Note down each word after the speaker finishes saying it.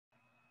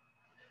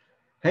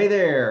Hey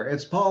there,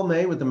 it's Paul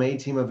May with the May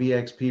team of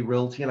eXp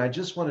Realty, and I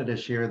just wanted to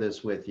share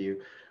this with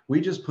you. We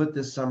just put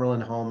this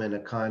Summerlin home in a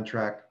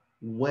contract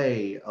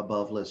way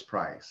above list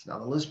price. Now,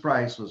 the list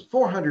price was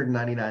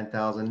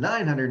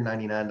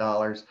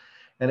 $499,999,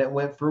 and it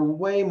went for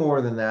way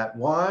more than that.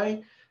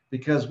 Why?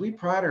 Because we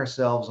pride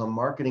ourselves on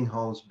marketing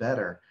homes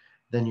better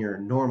than your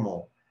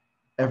normal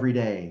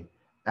everyday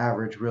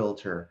average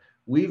realtor.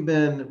 We've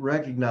been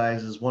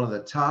recognized as one of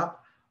the top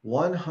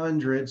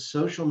 100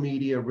 social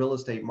media real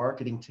estate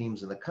marketing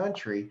teams in the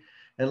country.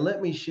 And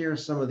let me share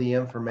some of the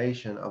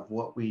information of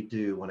what we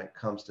do when it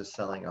comes to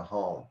selling a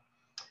home.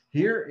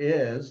 Here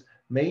is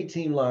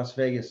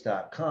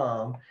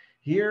mayteamlasvegas.com.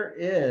 Here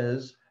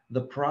is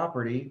the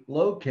property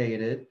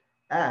located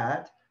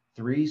at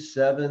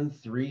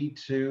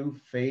 3732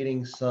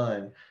 Fading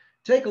Sun.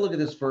 Take a look at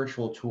this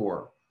virtual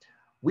tour.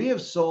 We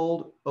have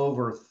sold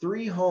over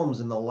 3 homes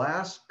in the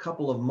last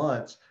couple of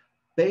months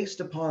based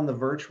upon the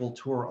virtual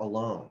tour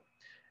alone.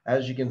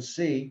 As you can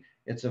see,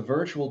 it's a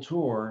virtual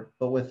tour,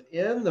 but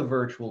within the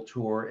virtual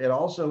tour, it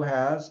also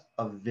has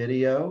a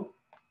video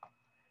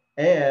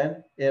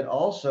and it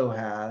also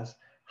has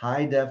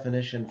high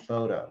definition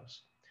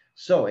photos.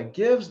 So it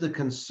gives the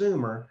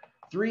consumer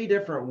 3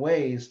 different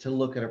ways to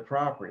look at a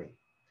property.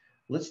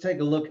 Let's take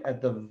a look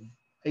at the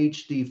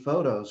HD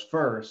photos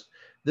first.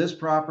 This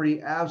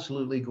property,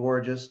 absolutely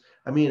gorgeous.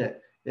 I mean,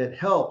 it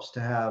helps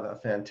to have a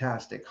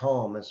fantastic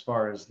home as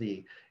far as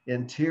the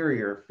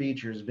interior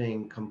features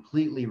being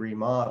completely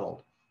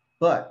remodeled.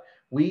 But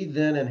we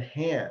then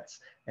enhance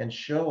and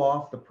show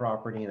off the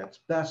property in its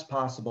best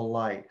possible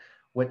light,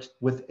 which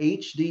with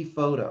HD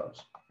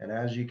photos. And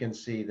as you can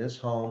see, this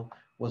home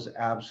was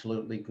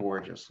absolutely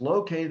gorgeous,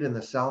 located in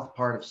the south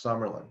part of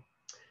Summerlin.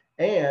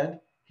 And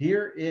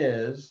here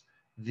is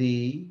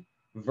the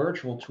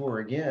virtual tour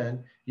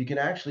again. You can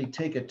actually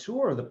take a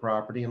tour of the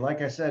property. And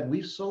like I said,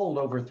 we've sold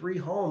over 3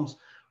 homes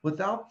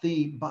without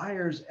the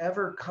buyers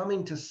ever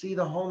coming to see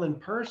the home in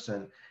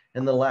person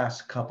in the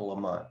last couple of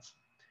months.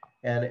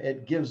 And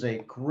it gives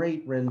a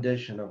great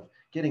rendition of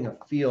getting a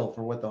feel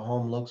for what the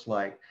home looks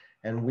like.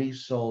 And we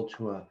sold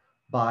to a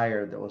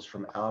buyer that was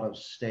from out of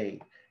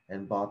state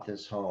and bought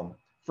this home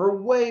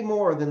for way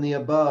more than the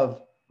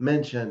above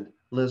mentioned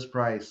list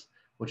price,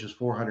 which is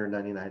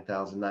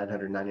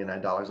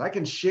 $499,999. I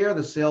can share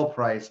the sale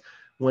price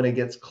when it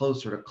gets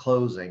closer to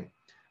closing,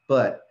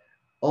 but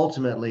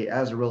ultimately,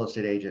 as a real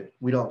estate agent,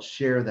 we don't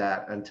share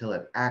that until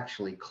it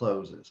actually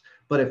closes.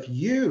 But if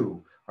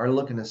you are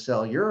looking to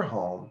sell your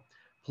home,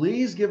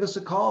 please give us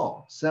a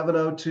call.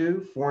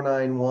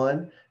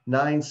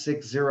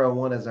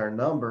 702-491-9601 is our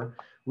number.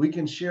 We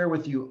can share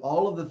with you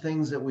all of the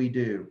things that we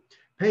do.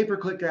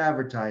 Pay-per-click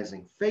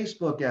advertising,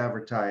 Facebook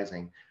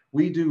advertising.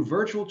 We do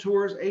virtual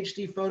tours,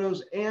 HD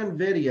photos, and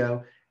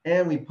video,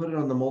 and we put it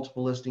on the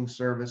multiple listing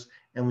service,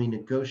 and we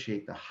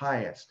negotiate the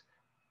highest,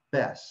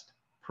 best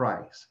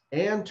price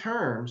and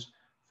terms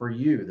for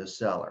you, the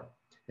seller.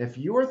 If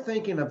you're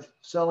thinking of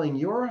selling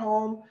your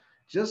home,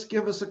 just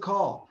give us a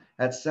call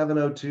at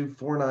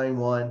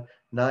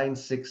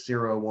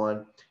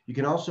 702-491-9601. You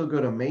can also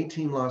go to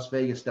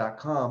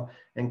mayteamlasvegas.com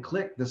and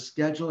click the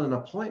schedule an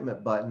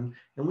appointment button,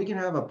 and we can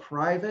have a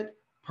private,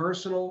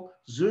 personal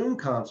Zoom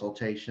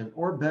consultation,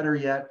 or better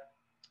yet,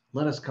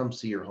 let us come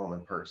see your home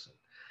in person.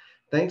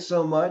 Thanks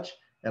so much,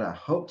 and I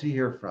hope to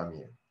hear from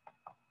you.